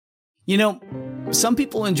You know, some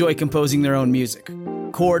people enjoy composing their own music,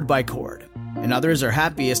 chord by chord, and others are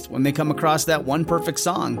happiest when they come across that one perfect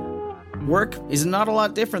song. Work is not a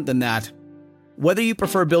lot different than that. Whether you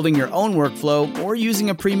prefer building your own workflow or using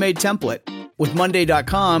a pre-made template, with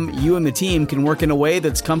monday.com, you and the team can work in a way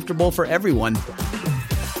that's comfortable for everyone.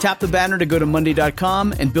 Tap the banner to go to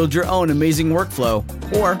monday.com and build your own amazing workflow,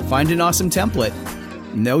 or find an awesome template.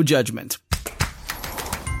 No judgment.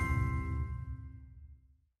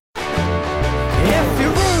 If your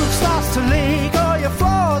roof starts to leak or your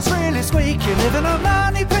floor's really squeak, you live in a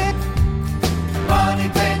money pit. Money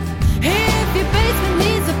pit. If your basement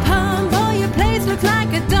needs a pump or your place looks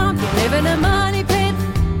like a dump, you live in a money pit.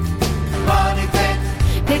 Money pit.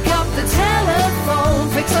 Pick up the telephone,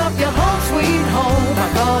 fix up your home sweet home by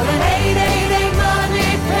calling 888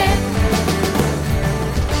 Money Pit.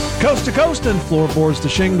 Coast to coast and floorboards to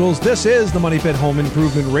shingles, this is the Money Pit Home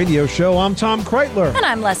Improvement Radio Show. I'm Tom Kreitler. And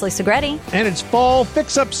I'm Leslie Segretti. And it's fall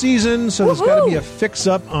fix-up season, so there's got to be a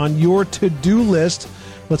fix-up on your to-do list.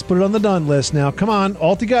 Let's put it on the done list now. Come on,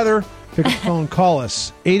 all together. Pick up the phone, call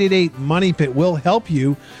us. 888 Money Pit will help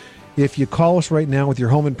you. If you call us right now with your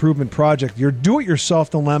home improvement project, your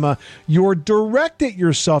do-it-yourself dilemma, your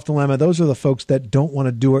direct-it-yourself dilemma, those are the folks that don't want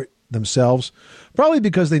to do it themselves, probably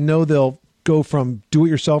because they know they'll go from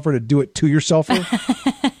do-it-yourselfer to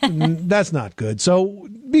do-it-to-yourselfer. That's not good. So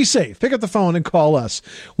be safe. Pick up the phone and call us.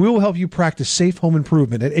 We will help you practice safe home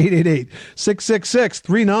improvement at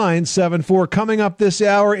 888-666-3974. Coming up this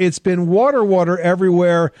hour, it's been water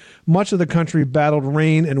everywhere. Much of the country battled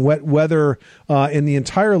rain and wet weather in the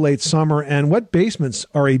entire late summer, and wet basements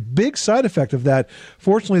are a big side effect of that.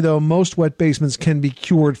 Fortunately, though, most wet basements can be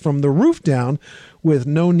cured from the roof down with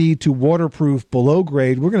no need to waterproof below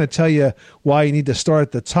grade. We're going to tell you why you need to start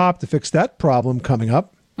at the top to fix that problem coming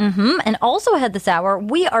up. And also ahead this hour,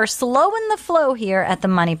 we are slowing the flow here at the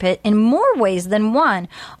Money Pit in more ways than one.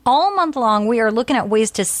 All month long, we are looking at ways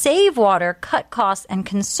to save water, cut costs, and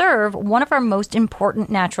conserve one of our most important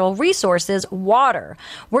natural resources, water.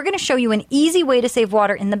 We're going to show you an easy way to save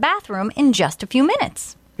water in the bathroom in just a few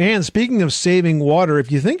minutes. And speaking of saving water,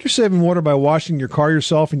 if you think you're saving water by washing your car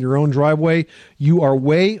yourself in your own driveway, you are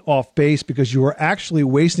way off base, because you are actually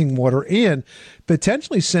wasting water and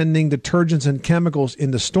potentially sending detergents and chemicals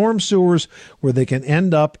into storm sewers where they can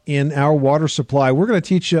end up in our water supply. We're going to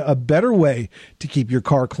teach you a better way to keep your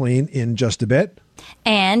car clean in just a bit.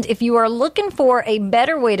 And if you are looking for a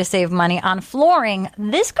better way to save money on flooring,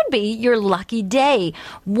 this could be your lucky day.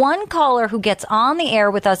 One caller who gets on the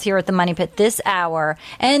air with us here at the Money Pit this hour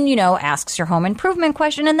and, asks your home improvement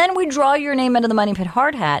question, and then we draw your name into the Money Pit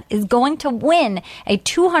hard hat, is going to win a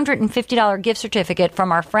 $250 gift certificate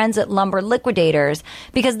from our friends at Lumber Liquidators,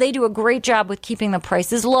 because they do a great job with keeping the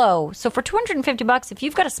prices low. So for $250, if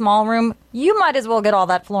you've got a small room, you might as well get all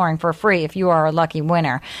that flooring for free if you are a lucky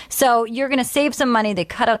winner. So you're going to save some money. They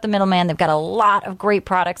cut out the middleman. They've got a lot of great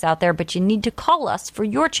products out there, but you need to call us for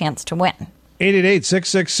your chance to win.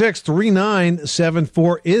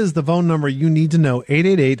 888-666-3974 is the phone number you need to know.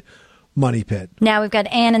 888-MONEY-PIT. Now we've got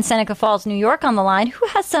Ann in Seneca Falls, New York on the line, who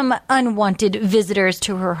has some unwanted visitors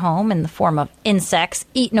to her home in the form of insects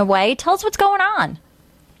eating away. Tell us what's going on.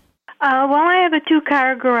 Well, I have a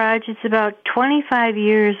two-car garage. It's about 25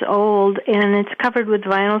 years old, and it's covered with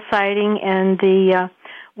vinyl siding, and the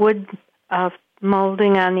wood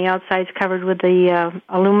molding on the outside is covered with the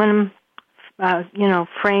aluminum,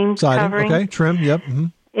 frame siding, covering. okay, trim, yep. Mm-hmm.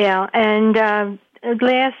 Yeah, and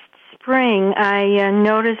last spring I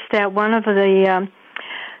noticed that one of the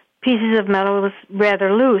pieces of metal was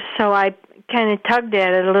rather loose, so I kind of tugged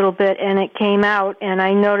at it a little bit, and it came out, and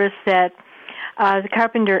I noticed that the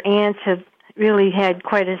carpenter ants have really had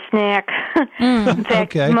quite a snack. In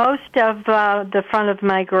fact, most of the front of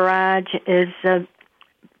my garage is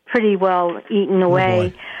pretty well eaten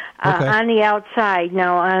away on the outside.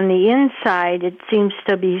 Now, on the inside, it seems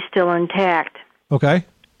to be still intact. Okay.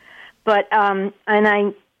 But, and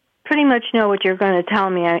I pretty much know what you're going to tell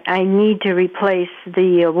me. I need to replace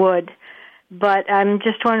the wood. But I'm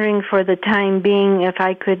just wondering, for the time being, if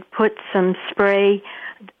I could put some spray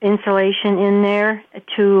insulation in there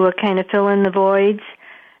to kind of fill in the voids,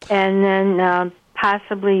 and then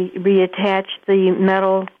possibly reattach the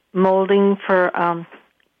metal molding for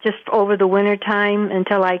just over the winter time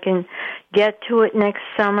until I can get to it next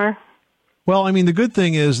summer. Well, I mean, the good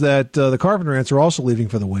thing is that the carpenter ants are also leaving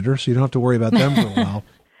for the winter, so you don't have to worry about them for a while.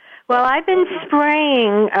 Well, I've been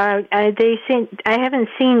spraying. I haven't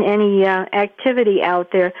seen any activity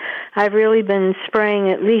out there. I've really been spraying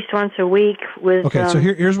at least once a week with... Okay, so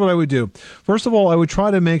here's what I would do. First of all, I would try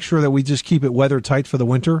to make sure that we just keep it weather tight for the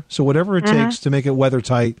winter. So whatever it takes to make it weather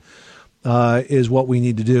tight, is what we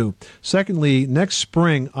need to do. Secondly, next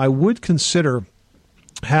spring, I would consider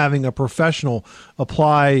having a professional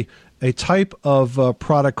apply a type of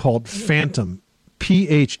product called Phantom,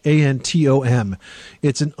 Phantom.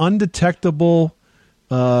 It's an undetectable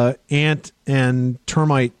ant and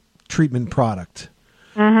termite treatment product.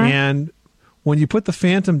 And when you put the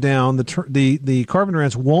Phantom down, the carpenter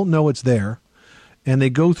ants won't know it's there, and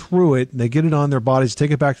they go through it, and they get it on their bodies,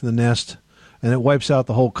 take it back to the nest, and it wipes out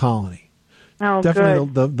the whole colony. Oh,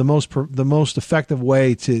 Definitely good. the most effective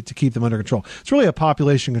way to keep them under control. It's really a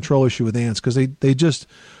population control issue with ants because they just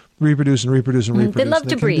reproduce and reproduce and reproduce. They love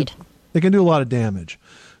to breed. They can do a lot of damage.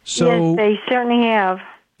 So Yes, they certainly have.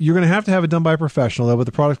 you're going to have it done by a professional, though, with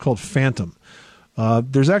a product called Phantom.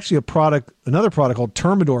 There's actually another product called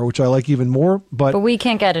Termidor, which I like even more. But we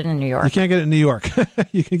can't get it in New York. You can't get it in New York.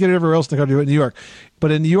 You can get it everywhere else in the country, but in New York. But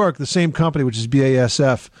in New York, the same company, which is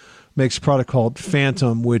BASF, makes a product called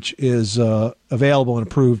Phantom, which is available and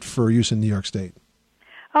approved for use in New York State.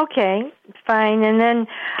 Okay, fine. And then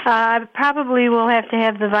I probably will have to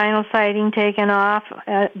have the vinyl siding taken off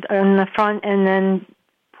on the front, and then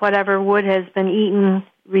whatever wood has been eaten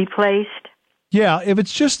replaced. Yeah, if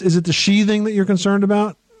it's is it the sheathing that you're concerned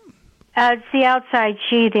about? It's the outside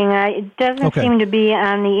sheathing. It doesn't seem to be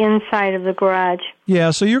on the inside of the garage.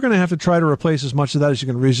 Yeah, so you're going to have to try to replace as much of that as you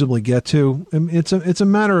can reasonably get to. It's a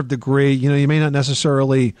matter of degree. You may not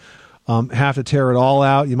necessarily have to tear it all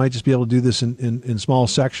out. You might just be able to do this in small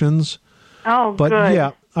sections. Oh, but good.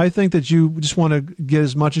 Yeah, I think that you just want to get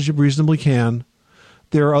as much as you reasonably can.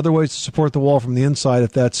 There are other ways to support the wall from the inside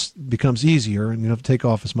if that becomes easier, and you don't have to take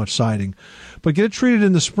off as much siding. But get it treated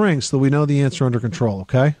in the spring so that we know the ants are under control,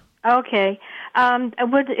 okay? Okay.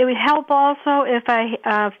 Would it help also if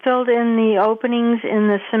I filled in the openings in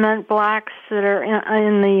the cement blocks that are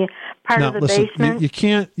in the part of the basement? You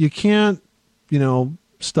can't,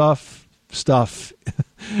 stuff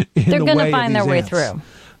They're going to find their way through.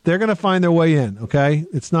 They're going to find their way in, okay?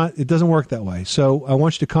 It doesn't work that way. So I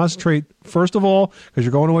want you to concentrate, first of all, because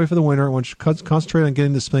you're going away for the winter, I want you to concentrate on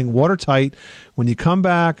getting this thing watertight. When you come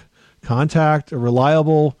back, contact a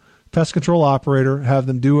reliable pest control operator, have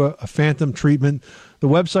them do a Phantom treatment. The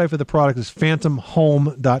website for the product is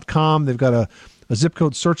phantomhome.com. They've got a zip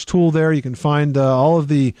code search tool there. You can find all of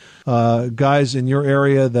the guys in your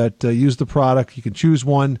area that use the product. You can choose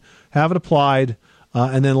one, have it applied,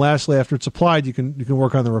 and then lastly, after it's applied, you can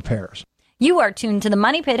work on the repairs. You are tuned to the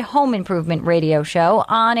Money Pit Home Improvement Radio Show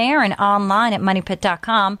on air and online at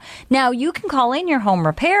moneypit.com. Now, you can call in your home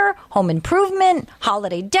repair, home improvement,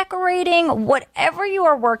 holiday decorating, whatever you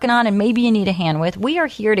are working on and maybe you need a hand with. We are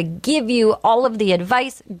here to give you all of the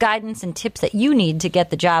advice, guidance, and tips that you need to get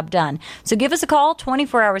the job done. So give us a call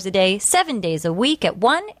 24 hours a day, 7 days a week at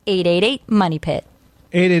 1-888-MONEY-PIT.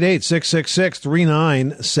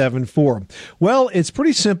 888-666-3974. Well, it's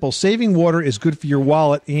pretty simple. Saving water is good for your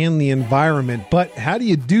wallet and the environment. But how do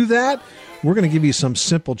you do that? We're going to give you some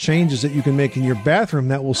simple changes that you can make in your bathroom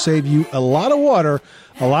that will save you a lot of water,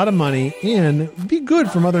 a lot of money, and be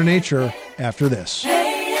good for Mother Nature after this.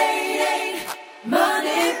 888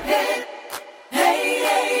 Money Pit.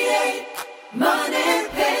 888 Money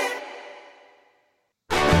Pit.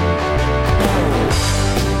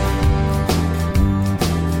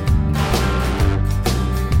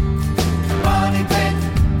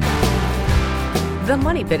 The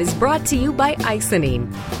Money Pit is brought to you by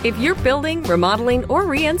Icynene. If you're building, remodeling, or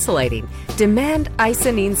re-insulating, demand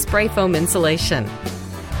Icynene spray foam insulation.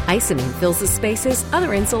 Icynene fills the spaces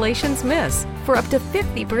other insulations miss for up to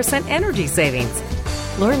 50% energy savings.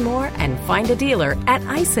 Learn more and find a dealer at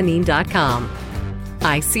icynene.com.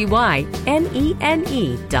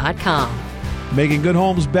 ICYNENE.com. Making good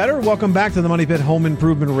homes better. Welcome back to the Money Pit Home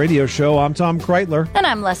Improvement Radio Show. I'm Tom Kreitler. And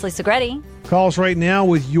I'm Leslie Segretti. Call us right now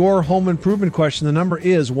with your home improvement question. The number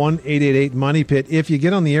is 1-888-MONEY-PIT. If you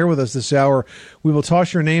get on the air with us this hour, we will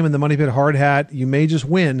toss your name in the Money Pit hard hat. You may just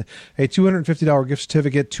win a $250 gift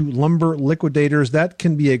certificate to Lumber Liquidators. That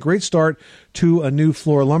can be a great start to a new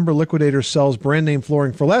floor. Lumber Liquidators sells brand name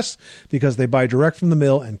flooring for less because they buy direct from the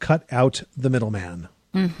mill and cut out the middleman.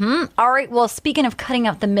 Mm-hmm. All right. Well, speaking of cutting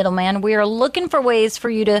out the middleman, we are looking for ways for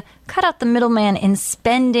you to cut out the middleman in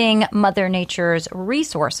spending Mother Nature's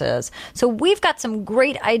resources. So we've got some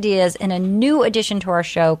great ideas in a new addition to our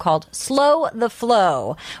show called Slow the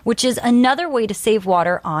Flow, which is another way to save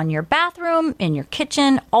water on your bathroom, in your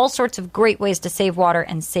kitchen, all sorts of great ways to save water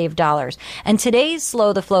and save dollars. And today's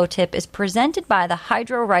Slow the Flow tip is presented by the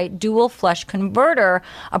HydroRite Dual Flush Converter,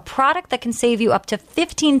 a product that can save you up to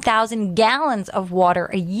 15,000 gallons of water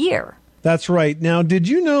a year. That's right. Now, did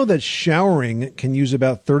you know that showering can use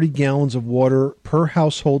about 30 gallons of water per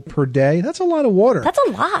household per day? That's a lot of water. That's a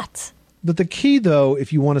lot. But the key, though,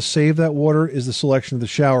 if you want to save that water, is the selection of the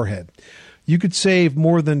shower head. You could save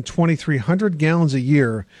more than 2,300 gallons a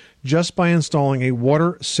year just by installing a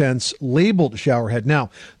WaterSense labeled shower head.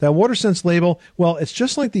 Now, that WaterSense label, well, it's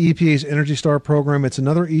just like the EPA's Energy Star program. It's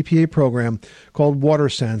another EPA program called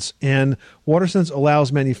WaterSense, and WaterSense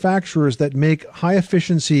allows manufacturers that make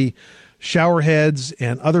high-efficiency shower heads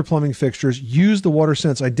and other plumbing fixtures use the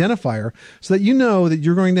WaterSense identifier so that you know that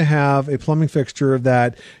you're going to have a plumbing fixture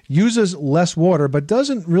that uses less water but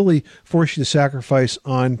doesn't really force you to sacrifice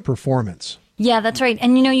on performance. Yeah, that's right.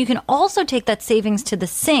 And you can also take that savings to the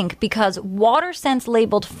sink because WaterSense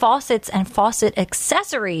labeled faucets and faucet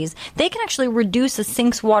accessories, they can actually reduce a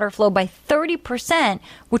sink's water flow by 30%,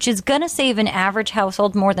 which is going to save an average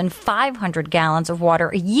household more than 500 gallons of water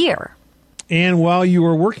a year. And while you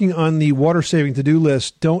are working on the water-saving to-do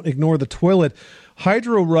list, don't ignore the toilet.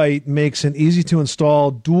 HydroRite makes an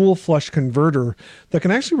easy-to-install dual flush converter that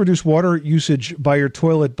can actually reduce water usage by your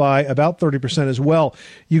toilet by about 30% as well.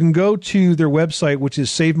 You can go to their website, which is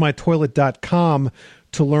savemytoilet.com,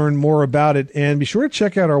 to learn more about it. And be sure to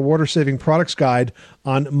check out our water-saving products guide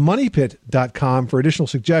on moneypit.com for additional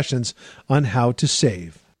suggestions on how to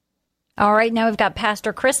save. All right, now we've got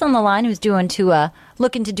Pastor Chris on the line who's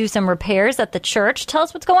looking to do some repairs at the church. Tell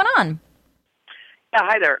us what's going on. Yeah,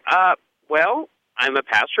 hi there. Well, I'm a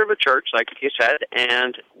pastor of a church, like you said,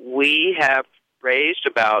 and we have raised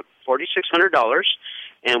about $4,600,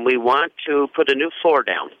 and we want to put a new floor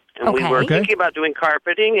down. And we were thinking about doing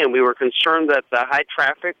carpeting, and we were concerned that the high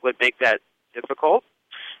traffic would make that difficult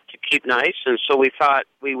to keep nice, and so we thought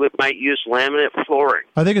we might use laminate flooring.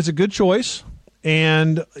 I think it's a good choice.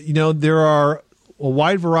 And, there are a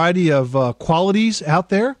wide variety of qualities out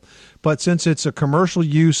there. But since it's a commercial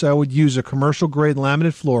use, I would use a commercial-grade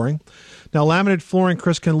laminate flooring. Now, laminate flooring,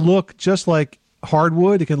 Chris, can look just like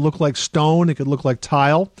hardwood. It can look like stone. It could look like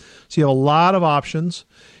tile. So you have a lot of options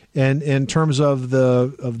in terms of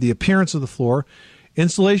the appearance of the floor.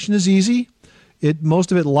 Installation is easy.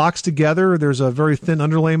 Most of it locks together. There's a very thin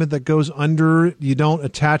underlayment that goes under. You don't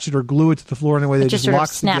attach it or glue it to the floor anyway. It just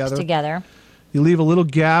locks snaps together. You leave a little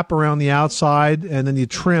gap around the outside, and then you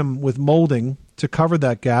trim with molding to cover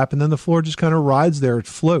that gap, and then the floor just kind of rides there. It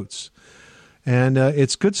floats. And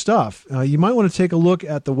it's good stuff. You might want to take a look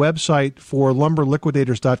at the website for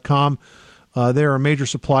lumberliquidators.com. They're a major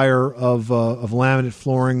supplier of laminate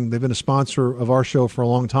flooring. They've been a sponsor of our show for a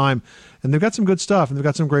long time, and they've got some good stuff, and they've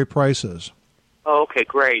got some great prices. Oh, okay,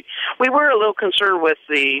 great. We were a little concerned with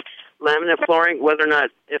the laminate flooring, whether or not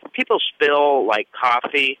if people spill, like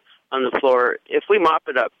coffee on the floor, if we mop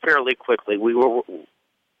it up fairly quickly, we were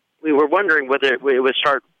wondering whether it would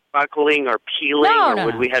start buckling or peeling,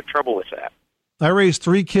 would we have trouble with that? I raised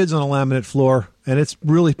 3 kids on a laminate floor, and it's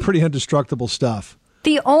really pretty indestructible stuff.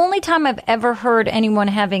 The only time I've ever heard anyone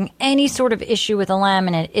having any sort of issue with a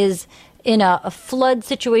laminate is in a flood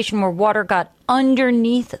situation where water got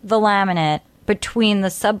underneath the laminate between the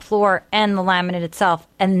subfloor and the laminate itself,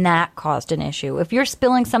 and that caused an issue. If you're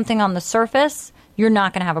spilling something on the surface, you're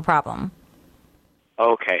not going to have a problem.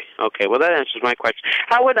 Okay. Well, that answers my question.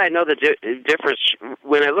 How would I know the difference?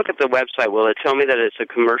 When I look at the website, will it tell me that it's a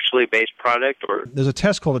commercially based product? Or there's a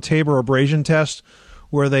test called a Tabor abrasion test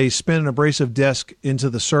where they spin an abrasive disc into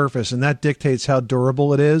the surface, and that dictates how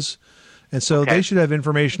durable it is. And so they should have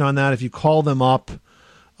information on that. If you call them up,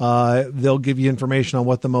 they'll give you information on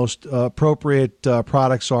what the most appropriate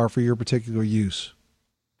products are for your particular use.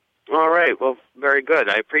 All right. Well, very good.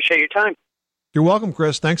 I appreciate your time. You're welcome,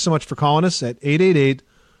 Chris. Thanks so much for calling us at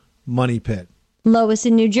 888-MONEY-PIT. Lois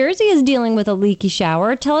in New Jersey is dealing with a leaky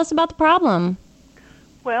shower. Tell us about the problem.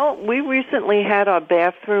 Well, we recently had our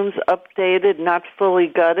bathrooms updated, not fully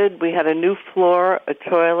gutted. We had a new floor, a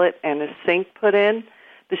toilet, and a sink put in.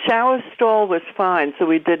 The shower stall was fine, so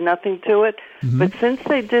we did nothing to it. Mm-hmm. But since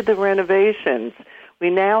they did the renovations, we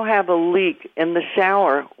now have a leak in the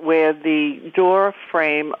shower where the door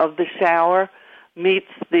frame of the shower meets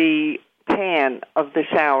the pan of the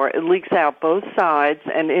shower. It leaks out both sides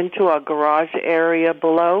and into our garage area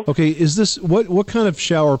below. Okay, is this what kind of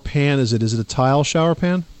shower pan is it? Is it a tile shower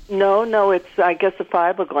pan? No, it's, I guess, a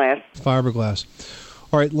fiberglass. Fiberglass.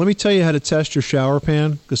 All right, let me tell you how to test your shower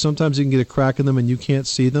pan, because sometimes you can get a crack in them and you can't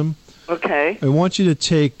see them. Okay. I want you to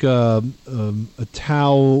take a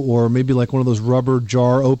towel or maybe like one of those rubber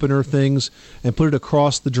jar opener things and put it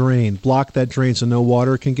across the drain. Block that drain so no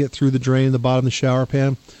water can get through the drain in the bottom of the shower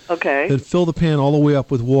pan. Okay. Then fill the pan all the way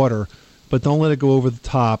up with water, but don't let it go over the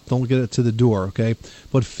top. Don't get it to the door, okay?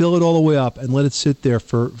 But fill it all the way up and let it sit there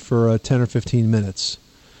for 10 or 15 minutes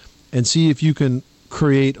and see if you can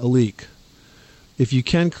create a leak. if you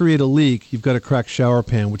can create a leak, you've got a cracked shower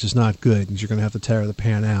pan, which is not good, because you're going to have to tear the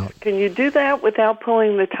pan out. Can you do that without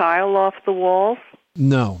pulling the tile off the walls?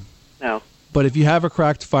 No. No. But if you have a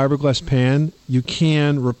cracked fiberglass pan, you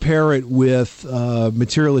can repair it with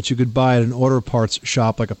material that you could buy at an auto parts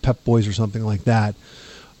shop, like a Pep Boys or something like that.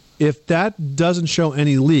 If that doesn't show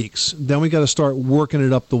any leaks, then we got to start working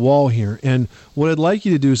it up the wall here. And what I'd like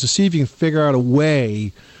you to do is to see if you can figure out a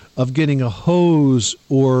way of getting a hose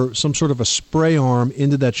or some sort of a spray arm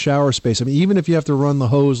into that shower space. I mean, even if you have to run the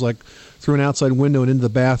hose like through an outside window and into the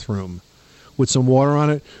bathroom with some water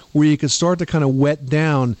on it, where you can start to kind of wet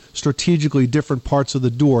down strategically different parts of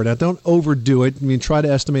the door. Now, don't overdo it. I mean, try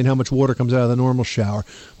to estimate how much water comes out of the normal shower.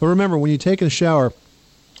 But remember, when you take a shower,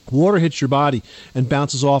 water hits your body and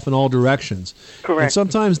bounces off in all directions. Correct. And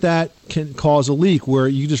sometimes that can cause a leak where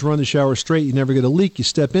you just run the shower straight, you never get a leak. You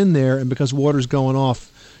step in there, and because water's going off,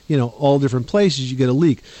 all different places, you get a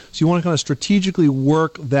leak. So you want to kind of strategically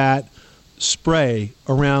work that spray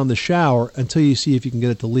around the shower until you see if you can get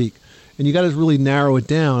it to leak. And you got to really narrow it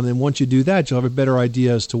down, and once you do that, you'll have a better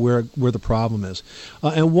idea as to where the problem is.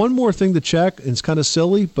 And one more thing to check, and it's kind of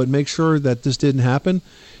silly, but make sure that this didn't happen.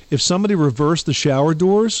 If somebody reversed the shower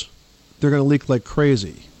doors, they're going to leak like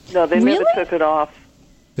crazy. No, they never took it off.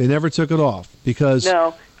 They never took it off because...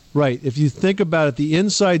 No. Right. If you think about it, the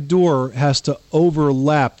inside door has to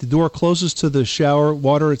overlap. The door closest to the shower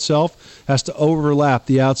water itself has to overlap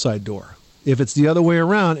the outside door. If it's the other way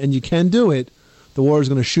around, and you can do it, the water is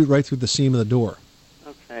going to shoot right through the seam of the door.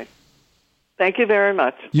 Okay. Thank you very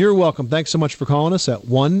much. You're welcome. Thanks so much for calling us at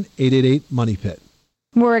 1-888-MONEY-PIT.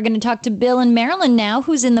 We're going to talk to Bill in Maryland now,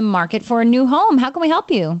 who's in the market for a new home. How can we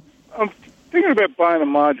help you? I'm thinking about buying a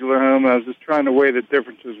modular home. I was just trying to weigh the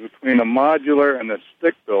differences between a modular and a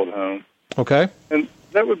stick-built home. Okay. And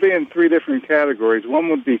that would be in three different categories. One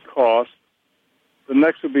would be cost. The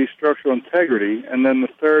next would be structural integrity. And then the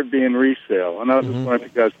third being resale. And I was just wondering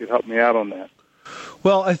if you guys could help me out on that.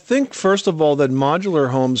 Well, I think, first of all, that modular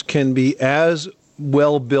homes can be as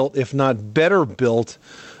well built, if not better built,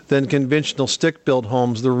 than conventional stick-built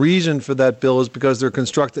homes. The reason for that, Bill, is because they're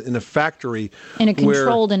constructed in a factory. In a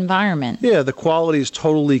controlled environment. Yeah, the quality is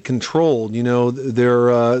totally controlled.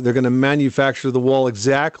 They're going to manufacture the wall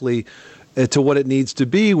exactly to what it needs to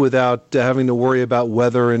be without having to worry about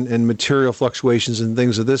weather and material fluctuations and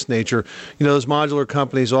things of this nature. Those modular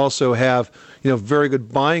companies also have, very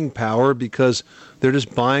good buying power because they're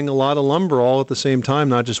just buying a lot of lumber all at the same time,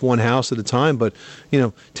 not just one house at a time, but,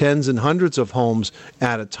 tens and hundreds of homes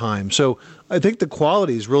at a time. So I think the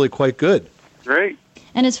quality is really quite good. Great.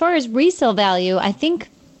 And as far as resale value, I think,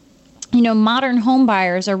 modern home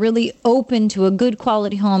buyers are really open to a good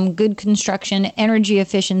quality home, good construction, energy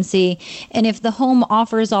efficiency. And if the home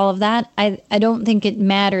offers all of that, I don't think it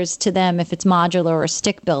matters to them if it's modular or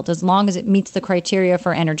stick built, as long as it meets the criteria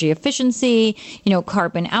for energy efficiency,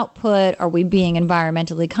 carbon output. Are we being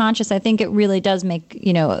environmentally conscious? I think it really does make,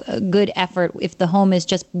 a good effort if the home is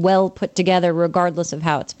just well put together, regardless of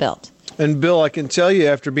how it's built. And Bill, I can tell you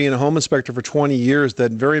after being a home inspector for 20 years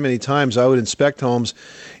that very many times I would inspect homes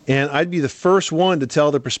and I'd be the first one to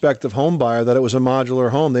tell the prospective home buyer that it was a modular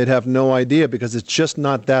home. They'd have no idea because it's just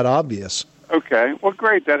not that obvious. Okay. Well,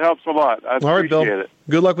 great. That helps a lot. I appreciate Bill. It.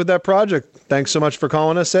 Good luck with that project. Thanks so much for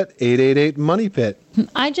calling us at 888-MONEY-PIT.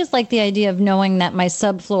 I just like the idea of knowing that my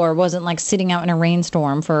subfloor wasn't like sitting out in a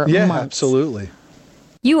rainstorm for months. Yeah, absolutely.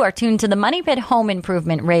 You are tuned to the Money Pit Home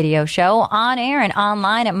Improvement Radio Show on air and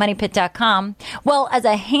online at moneypit.com. Well, as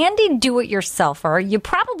a handy do-it-yourselfer, you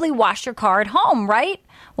probably wash your car at home, right?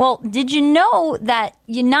 Well, did you know that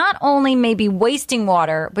you not only may be wasting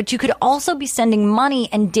water, but you could also be sending money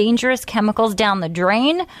and dangerous chemicals down the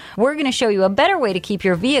drain? We're going to show you a better way to keep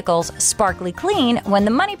your vehicles sparkly clean when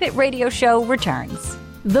the Money Pit Radio Show returns.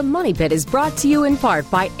 The Money Pit is brought to you in part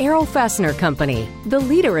by Aero Fastener Company, the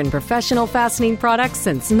leader in professional fastening products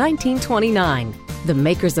since 1929. The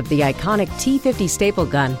makers of the iconic T50 staple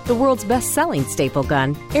gun, the world's best-selling staple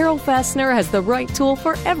gun, Aero Fastener has the right tool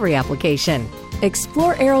for every application.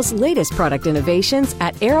 Explore Aero's latest product innovations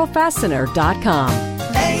at aerofastener.com.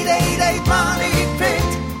 888 Money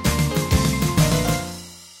Pit.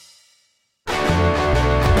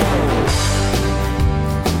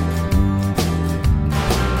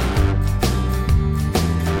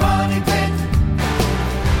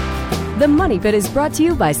 The Money Pit is brought to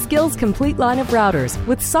you by Skill's complete line of routers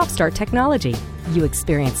with Soft Start technology. You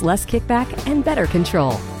experience less kickback and better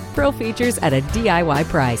control. Pro features at a DIY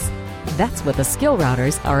price. That's what the Skill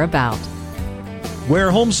routers are about.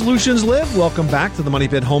 Where home solutions live, welcome back to the Money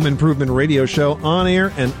Pit Home Improvement Radio Show, on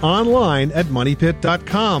air and online at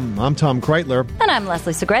moneypit.com. I'm Tom Kreitler. And I'm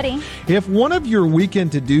Leslie Segretti. If one of your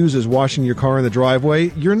weekend to-dos is washing your car in the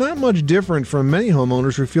driveway, you're not much different from many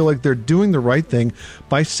homeowners who feel like they're doing the right thing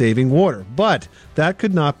by saving water. But that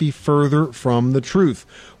could not be further from the truth.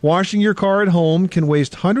 Washing your car at home can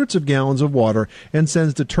waste hundreds of gallons of water and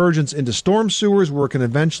sends detergents into storm sewers where it can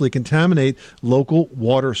eventually contaminate local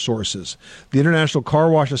water sources. The International Car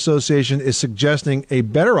Wash Association is suggesting a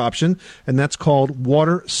better option, and that's called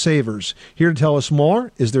Water Savers. Here to tell us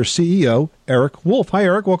more is their CEO, Eric Wolf. Hi,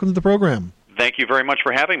 Eric. Welcome to the program. Thank you very much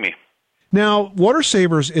for having me. Now, Water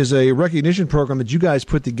Savers is a recognition program that you guys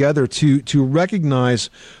put together to recognize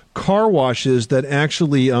car washes that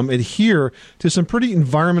actually adhere to some pretty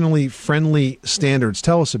environmentally friendly standards.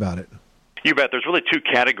 Tell us about it. You bet. There's really two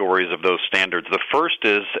categories of those standards. The first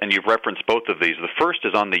is, and you've referenced both of these, the first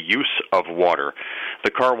is on the use of water. The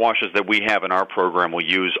car washes that we have in our program will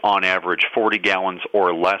use, on average, 40 gallons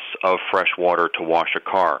or less of fresh water to wash a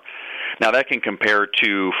car. Now, that can compare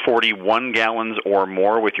to 41 gallons or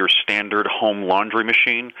more with your standard home laundry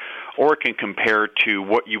machine, or it can compare to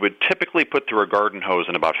what you would typically put through a garden hose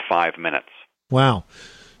in about 5 minutes. Wow.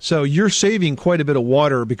 So you're saving quite a bit of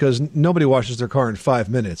water because nobody washes their car in 5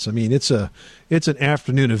 minutes. I mean, it's an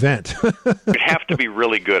afternoon event. You'd have to be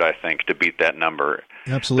really good, I think, to beat that number.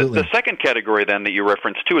 Absolutely. The second category, then, that you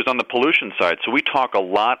referenced, too, is on the pollution side. So we talk a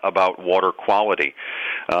lot about water quality.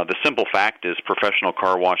 The simple fact is professional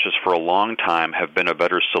car washes for a long time have been a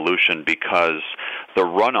better solution because the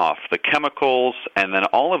runoff, the chemicals, and then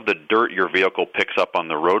all of the dirt your vehicle picks up on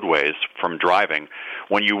the roadways from driving,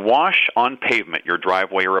 when you wash on pavement, your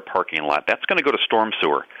driveway or a parking lot, that's going to go to storm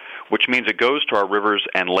sewer, which means it goes to our rivers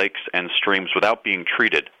and lakes and streams without being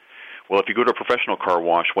treated. Well, if you go to a professional car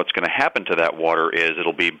wash, what's going to happen to that water is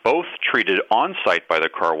it'll be both treated on-site by the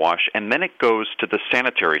car wash, and then it goes to the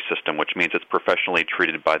sanitary system, which means it's professionally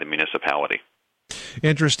treated by the municipality.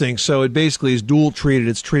 Interesting. So it basically is dual treated.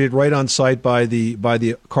 It's treated right on site by the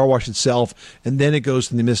car wash itself, and then it goes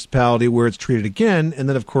to the municipality where it's treated again, and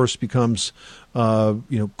then of course becomes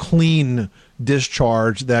clean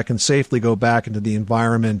discharge that can safely go back into the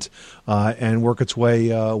environment and work its way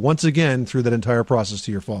once again through that entire process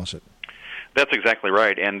to your faucet. That's exactly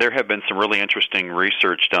right, and there have been some really interesting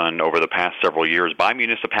research done over the past several years by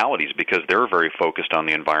municipalities because they're very focused on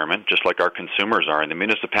the environment, just like our consumers are, and the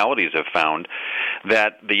municipalities have found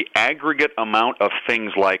that the aggregate amount of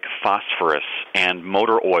things like phosphorus and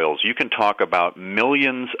motor oils, you can talk about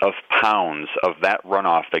millions of pounds of that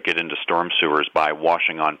runoff that get into storm sewers by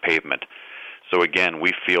washing on pavement. So again,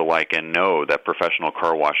 we feel like and know that professional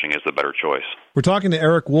car washing is the better choice. We're talking to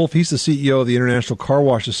Eric Wolf. He's the CEO of the International Car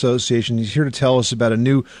Wash Association. He's here to tell us about a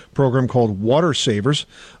new program called Water Savers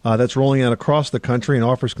that's rolling out across the country and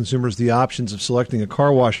offers consumers the options of selecting a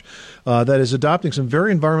car wash that is adopting some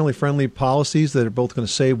very environmentally friendly policies that are both going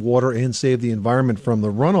to save water and save the environment from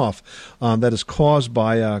the runoff that is caused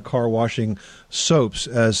by car washing soaps,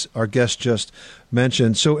 as our guest just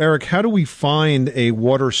mentioned. So, Eric, how do we find a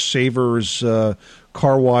Water Savers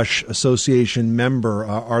Car Wash Association member?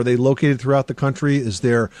 Are they located throughout the country? Is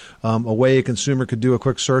there a way a consumer could do a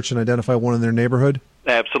quick search and identify one in their neighborhood?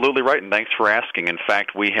 Absolutely right, and thanks for asking. In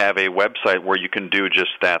fact, we have a website where you can do just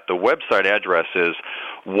that. The website address is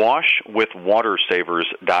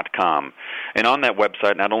washwithwatersavers.com. And on that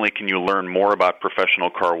website, not only can you learn more about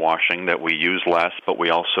professional car washing that we use less, but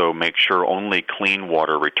we also make sure only clean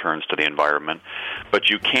water returns to the environment. But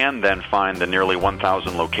you can then find the nearly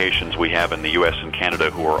 1,000 locations we have in the U.S. and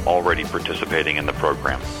Canada who are already participating in the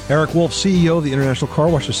program. Eric Wolf, CEO of the International Car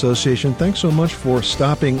Wash Association, thanks so much for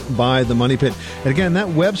stopping by the Money Pit. And again, that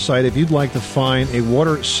website, if you'd like to find a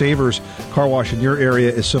Water Savers car wash in your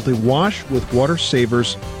area, is simply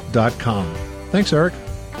washwithwatersavers.com. Thanks, Eric.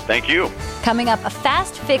 Thank you. Coming up, a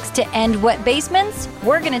fast fix to end wet basements.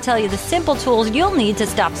 We're going to tell you the simple tools you'll need to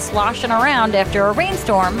stop sloshing around after a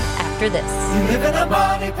rainstorm after this. You live in a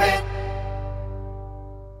money pit.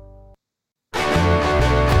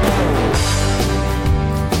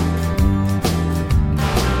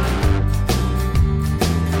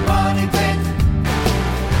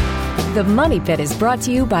 The Money Pit is brought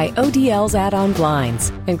to you by ODL's add-on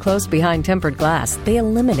blinds. Enclosed behind tempered glass, they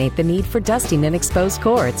eliminate the need for dusting and exposed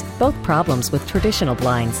cords, both problems with traditional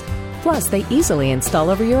blinds. Plus, they easily install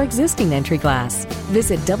over your existing entry glass.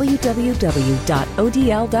 Visit www.odl.com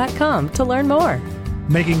to learn more.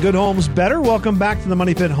 Making good homes better. Welcome back to the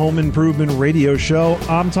Money Pit Home Improvement Radio Show.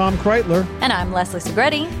 I'm Tom Kreitler. And I'm Leslie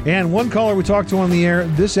Segretti. And one caller we talked to on the air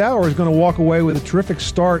this hour is going to walk away with a terrific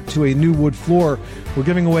start to a new wood floor. We're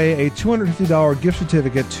giving away a $250 gift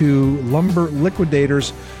certificate to Lumber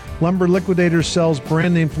Liquidators. Lumber Liquidators sells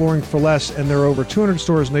brand name flooring for less, and there are over 200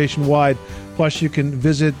 stores nationwide. Plus, you can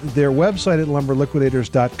visit their website at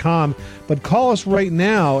lumberliquidators.com. But call us right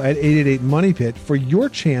now at 888-MONEY-PIT for your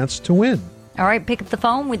chance to win. All right, pick up the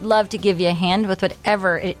phone. We'd love to give you a hand with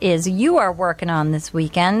whatever it is you are working on this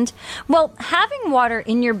weekend. Well, having water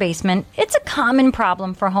in your basement, it's a common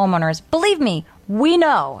problem for homeowners. Believe me, we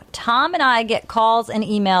know. Tom and I get calls and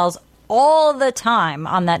emails all the time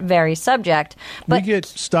on that very subject. But we get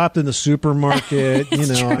stopped in the supermarket,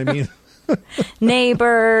 I mean...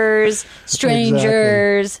 Neighbors,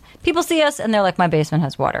 strangers. Exactly. People see us and they're like, my basement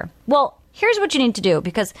has water. Well, here's what you need to do,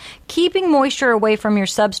 because keeping moisture away from your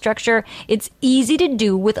substructure, it's easy to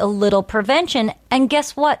do with a little prevention. And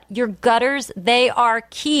guess what? Your gutters, they are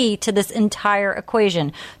key to this entire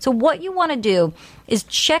equation. So what you want to do is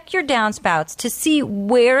check your downspouts to see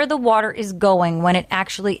where the water is going when it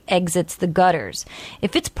actually exits the gutters.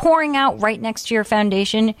 If it's pouring out right next to your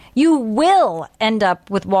foundation, you will end up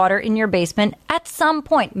with water in your basement at some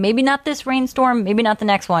point. Maybe not this rainstorm, maybe not the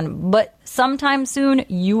next one, but sometime soon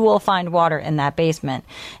you will find water in that basement.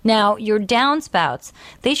 Now, your downspouts,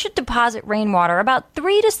 they should deposit rainwater about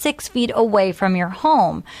 3 to 6 feet away from your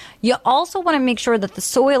home. You also want to make sure that the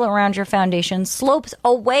soil around your foundation slopes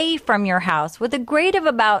away from your house with a grade of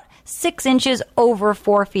about 6 inches over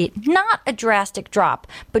 4 feet. Not a drastic drop,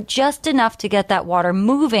 but just enough to get that water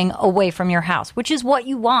moving away from your house, which is what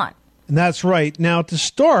you want. And that's right. Now, to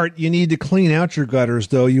start, you need to clean out your gutters,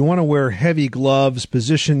 though. You want to wear heavy gloves,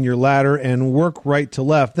 position your ladder, and work right to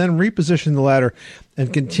left. Then reposition the ladder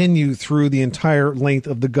and continue through the entire length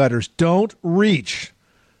of the gutters. Don't reach.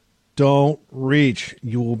 Don't reach.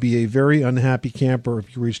 You will be a very unhappy camper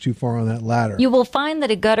if you reach too far on that ladder. You will find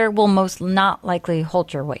that a gutter will most not likely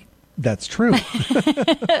hold your weight. That's true.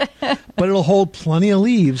 But it'll hold plenty of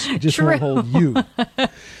leaves. It just won't hold you.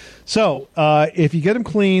 So if you get them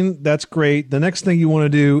clean, that's great. The next thing you want to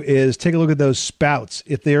do is take a look at those spouts.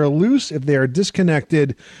 If they are loose, if they are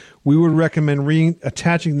disconnected, we would recommend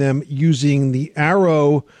reattaching them using the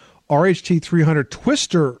Arrow RHT 300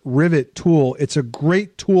 twister rivet tool. It's a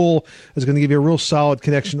great tool. It's going to give you a real solid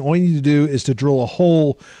connection. All you need to do is to drill a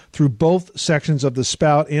hole through both sections of the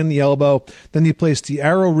spout and the elbow. Then you place the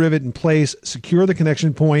Arrow rivet in place, secure the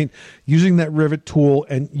connection point using that rivet tool,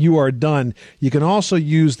 and you are done. You can also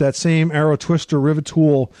use that same Arrow twister rivet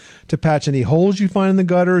tool to patch any holes you find in the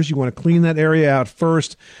gutters. You want to clean that area out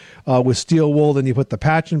first with steel wool. Then you put the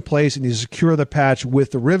patch in place and you secure the patch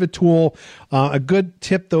with the rivet tool. A good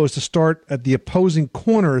tip, though, is to start at the opposing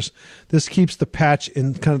corners. This keeps the patch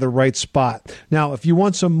in kind of the right spot. Now, if you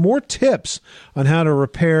want some more tips on how to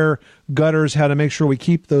repair gutters, how to make sure we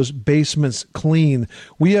keep those basements clean,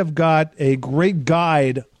 we have got a great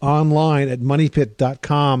guide online at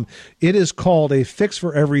moneypit.com. It is called A Fix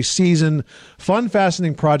for Every Season. Fun,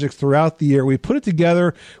 fascinating projects throughout the year. We put it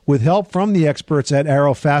together with help from the experts at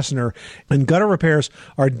Arrow Fastener, and gutter repairs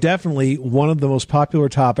are definitely one of the most popular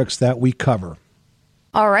topics that we cover.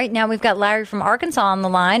 All right, now we've got Larry from Arkansas on the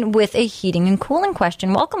line with a heating and cooling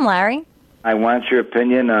question. Welcome, Larry. I want your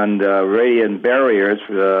opinion on radiant barriers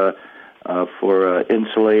for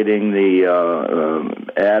insulating the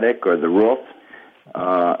attic or the roof.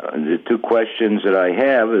 The two questions that I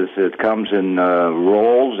have is it comes in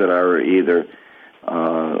rolls that are either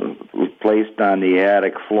placed on the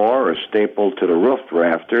attic floor or stapled to the roof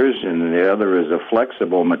rafters, and the other is a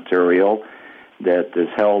flexible material that is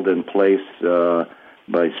held in place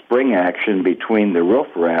by spring action between the roof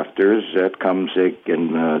rafters. That comes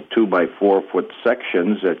in 2 by 4 foot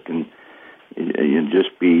sections that can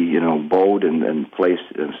just be bowed and placed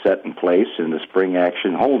and set in place, and the spring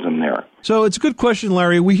action holds them there. So it's a good question,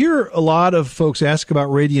 Larry. We hear a lot of folks ask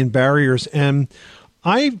about radiant barriers, and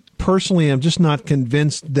I personally am just not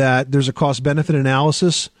convinced that there's a cost-benefit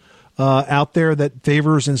analysis out there that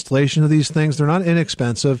favors installation of these things. They're not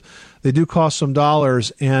inexpensive. They do cost some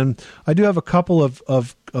dollars, and I do have a couple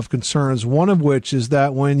of concerns, one of which is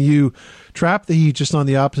that when you trap the heat just on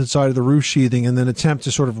the opposite side of the roof sheathing and then attempt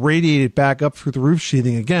to sort of radiate it back up through the roof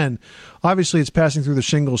sheathing again, obviously it's passing through the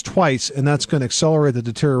shingles twice, and that's going to accelerate the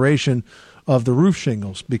deterioration of the roof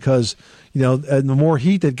shingles because, and the more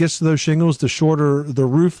heat that gets to those shingles, the shorter the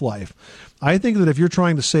roof life. I think that if you're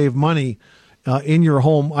trying to save money in your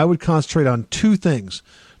home, I would concentrate on two things.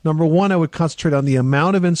 Number one, I would concentrate on the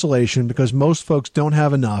amount of insulation because most folks don't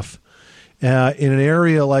have enough. In an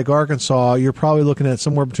area like Arkansas, you're probably looking at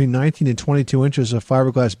somewhere between 19 and 22 inches of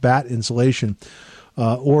fiberglass bat insulation,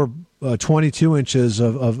 or 22 inches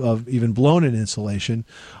of even blown-in insulation.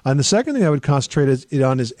 And the second thing I would concentrate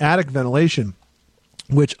on is attic ventilation,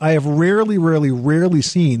 which I have rarely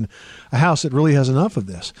seen a house that really has enough of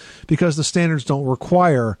this, because the standards don't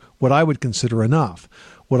require what I would consider enough.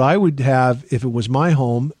 What I would have, if it was my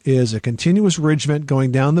home, is a continuous ridge vent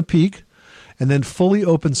going down the peak, and then fully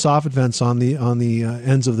open soffit vents on the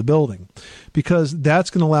ends of the building, because that's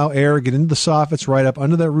going to allow air to get into the soffits right up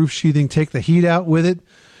under that roof sheathing, take the heat out with it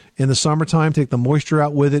in the summertime, take the moisture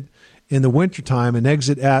out with it in the wintertime, and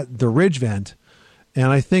exit at the ridge vent. And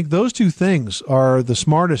I think those two things are the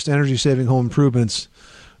smartest energy-saving home improvements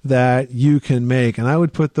that you can make. And I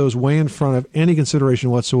would put those way in front of any consideration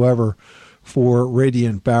whatsoever for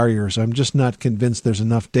radiant barriers. I'm just not convinced there's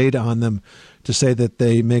enough data on them to say that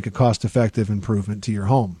they make a cost-effective improvement to your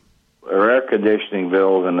home. Our air conditioning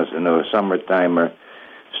bills in the summertime are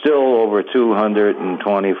still over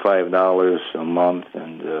 $225 a month.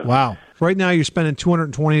 And wow. Right now you're spending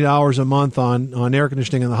 $220 a month on air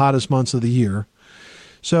conditioning in the hottest months of the year.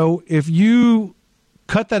 So if you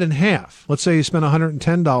cut that in half, let's say you spend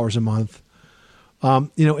 $110 a month,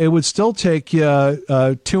 it would still take you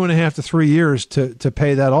 2.5 to 3 years to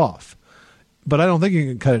pay that off. But I don't think you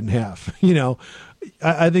can cut it in half.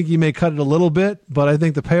 I think you may cut it a little bit, but I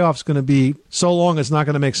think the payoff's going to be so long it's not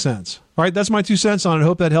going to make sense. All right, that's my 2 cents on it.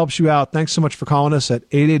 Hope that helps you out. Thanks so much for calling us at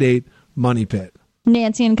 888-MONEY-PIT.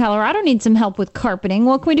 Nancy in Colorado needs some help with carpeting.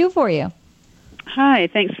 What can we do for you? Hi,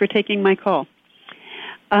 thanks for taking my call.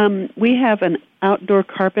 We have an outdoor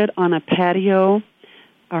carpet on a patio.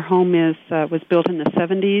 Our home was built in the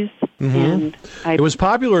 70s. Mm-hmm. And it was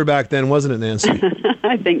popular back then, wasn't it, Nancy?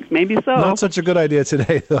 I think maybe so. Not such a good idea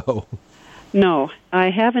today, though. No, I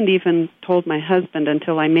haven't even told my husband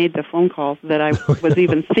until I made the phone call that I was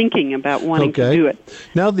even thinking about wanting to do it.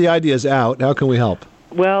 Now the idea is out. How can we help?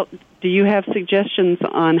 Well, do you have suggestions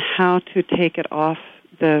on how to take it off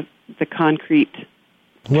the concrete?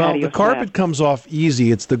 Well, the carpet comes off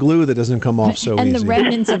easy. It's the glue that doesn't come off so easy. And the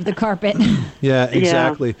remnants of the carpet. Yeah,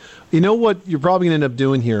 exactly. Yeah. You know what you're probably going to end up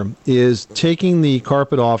doing here is taking the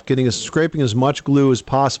carpet off, scraping as much glue as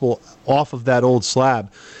possible off of that old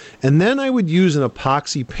slab. And then I would use an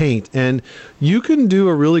epoxy paint. And you can do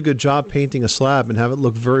a really good job painting a slab and have it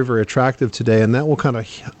look very, very attractive today. And that will kind of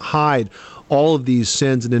hide all of these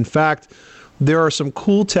sins. And in fact, there are some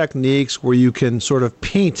cool techniques where you can sort of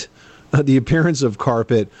paint the appearance of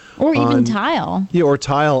carpet. Or even tile. Yeah, or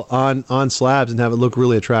tile on slabs and have it look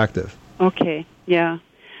really attractive. Okay, yeah.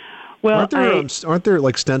 Well, aren't there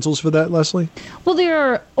like stencils for that, Leslie? Well, there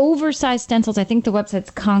are oversized stencils. I think the website's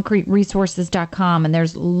concreteresources.com, and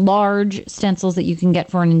there's large stencils that you can get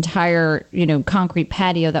for an entire, concrete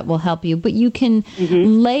patio that will help you. But you can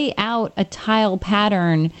lay out a tile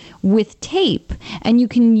pattern with tape, and you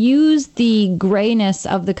can use the grayness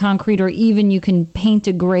of the concrete, or even you can paint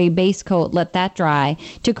a gray base coat, let that dry,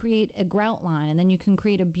 to create a grout line, and then you can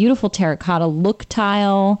create a beautiful terracotta look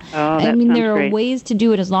tile. Oh, there are ways to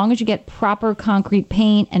do it as long as you get proper concrete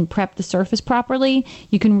paint and prep the surface properly.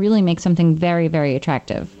 You can really make something very, very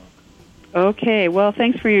attractive. Okay. Well,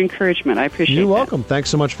 thanks for your encouragement. I appreciate it. You're welcome. Thanks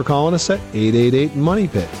so much for calling us at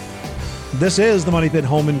 888-MONEY-PIT. This is the Money Pit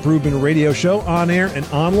Home Improvement Radio Show, on air and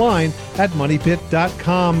online at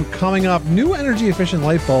moneypit.com. Coming up, new energy-efficient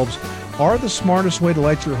light bulbs are the smartest way to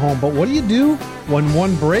light your home. But what do you do when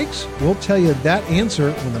one breaks? We'll tell you that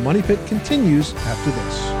answer when the Money Pit continues after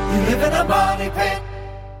this. You live in a money pit.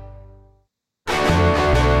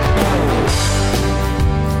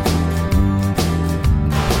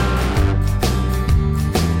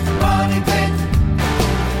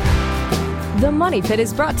 The Money Pit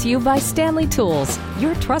is brought to you by Stanley Tools,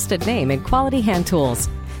 your trusted name in quality hand tools.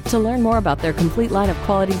 To learn more about their complete line of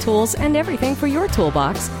quality tools and everything for your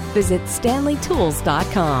toolbox, visit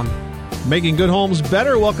StanleyTools.com. Making good homes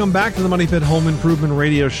better. Welcome back to the Money Pit Home Improvement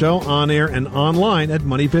Radio Show, on air and online at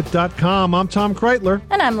moneypit.com. I'm Tom Kreitler.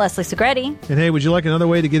 And I'm Leslie Segretti. And hey, would you like another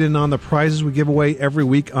way to get in on the prizes we give away every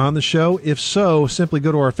week on the show? If so, simply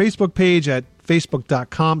go to our Facebook page at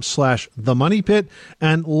facebook.com/themoneypit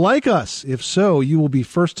and like us. If so, you will be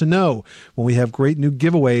first to know when we have great new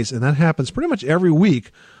giveaways, and that happens pretty much every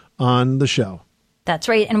week on the show. That's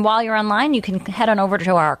right. And while you're online, you can head on over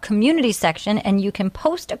to our community section and you can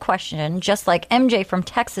post a question just like MJ from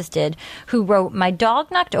Texas did, who wrote, "My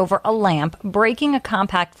dog knocked over a lamp, breaking a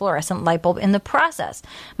compact fluorescent light bulb in the process.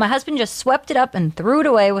 My husband just swept it up and threw it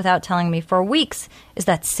away without telling me for weeks. Is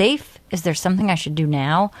that safe? Is there something I should do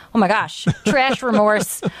now? Oh my gosh, trash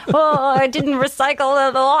remorse. Oh, I didn't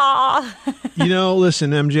recycle the law."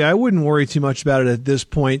 Listen, MJ, I wouldn't worry too much about it at this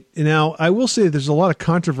point. Now, I will say there's a lot of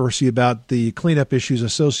controversy about the cleanup issues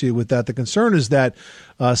associated with that. The concern is that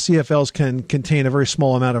CFLs can contain a very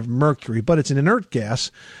small amount of mercury, but it's an inert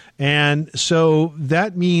gas. And so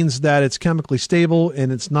that means that it's chemically stable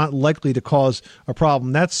and it's not likely to cause a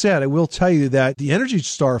problem. That said, I will tell you that the Energy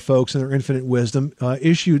Star folks in their infinite wisdom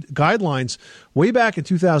issued guidelines way back in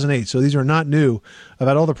 2008. So these are not new,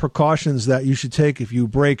 about all the precautions that you should take if you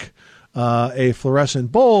break a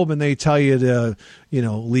fluorescent bulb, and they tell you to,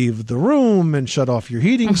 leave the room and shut off your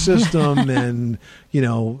heating system. And,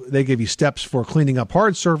 they give you steps for cleaning up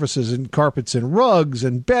hard surfaces and carpets and rugs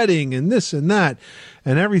and bedding and this and that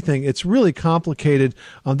and everything. It's really complicated.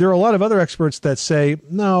 There are a lot of other experts that say,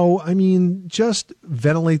 no, just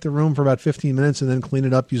ventilate the room for about 15 minutes and then clean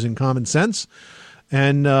it up using common sense.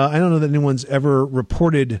 And I don't know that anyone's ever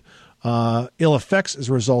reported ill effects as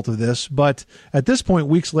a result of this. But at this point,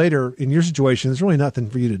 weeks later, in your situation, there's really nothing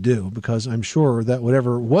for you to do, because I'm sure that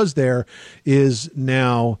whatever was there is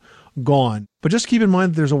now gone. But just keep in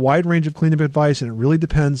mind that there's a wide range of cleanup advice, and it really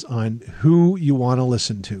depends on who you want to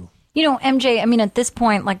listen to. MJ, at this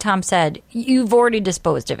point, like Tom said, you've already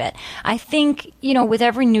disposed of it. I think, with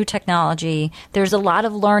every new technology, there's a lot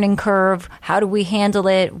of learning curve. How do we handle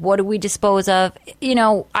it? What do we dispose of?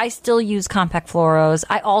 I still use compact fluoros.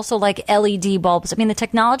 I also like LED bulbs. The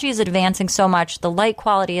technology is advancing so much. The light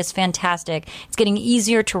quality is fantastic. It's getting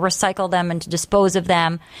easier to recycle them and to dispose of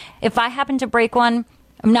them. If I happen to break one,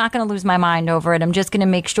 I'm not going to lose my mind over it. I'm just going to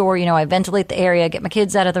make sure, I ventilate the area, get my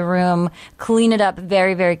kids out of the room, clean it up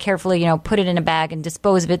very, very carefully, put it in a bag and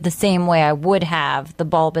dispose of it the same way I would have the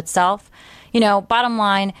bulb itself. Bottom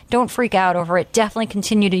line, don't freak out over it. Definitely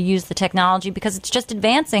continue to use the technology, because it's just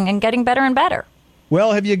advancing and getting better and better.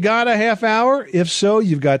 Well, have you got a half hour? If so,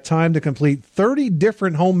 you've got time to complete 30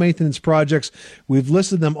 different home maintenance projects. We've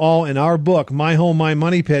listed them all in our book, My Home, My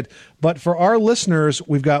Money Pit. But for our listeners,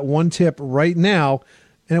 we've got one tip right now,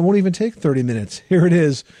 and it won't even take 30 minutes. Here it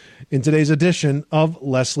is in today's edition of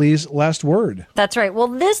Leslie's Last Word. That's right. Well,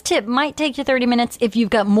 this tip might take you 30 minutes if you've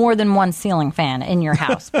got more than one ceiling fan in your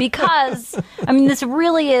house, because, this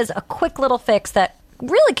really is a quick little fix that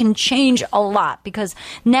really can change a lot, because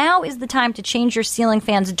now is the time to change your ceiling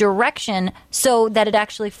fan's direction so that it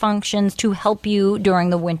actually functions to help you during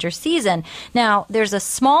the winter season. Now, there's a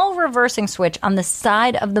small reversing switch on the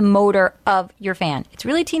side of the motor of your fan. It's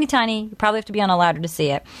really teeny tiny. You probably have to be on a ladder to see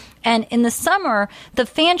it. And in the summer, the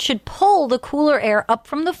fan should pull the cooler air up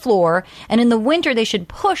from the floor, and in the winter, they should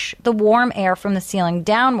push the warm air from the ceiling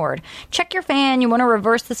downward. Check your fan. You want to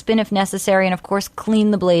reverse the spin if necessary, and of course,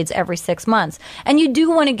 clean the blades every 6 months. And you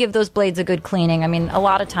do want to give those blades a good cleaning. A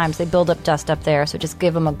lot of times they build up dust up there, so just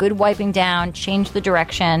give them a good wiping down, change the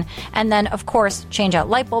direction, and then, of course, change out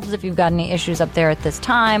light bulbs if you've got any issues up there at this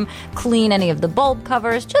time, clean any of the bulb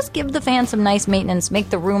covers, just give the fan some nice maintenance,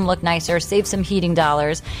 make the room look nicer, save some heating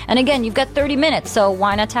dollars. And again, you've got 30 minutes, so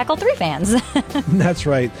why not tackle 3 fans? That's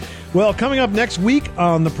right. Well, coming up next week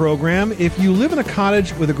on the program, if you live in a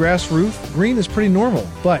cottage with a grass roof, green is pretty normal.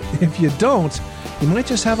 But if you don't, you might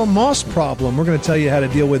just have a moss problem. We're going to tell you how to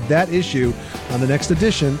deal with that issue on the next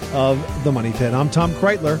edition of The Money Pit. I'm Tom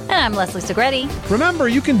Kreitler. And I'm Leslie Segretti. Remember,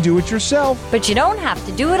 you can do it yourself, but you don't have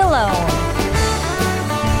to do it alone.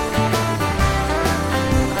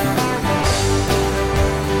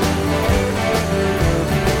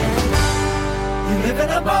 You live in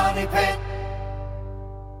a money pit.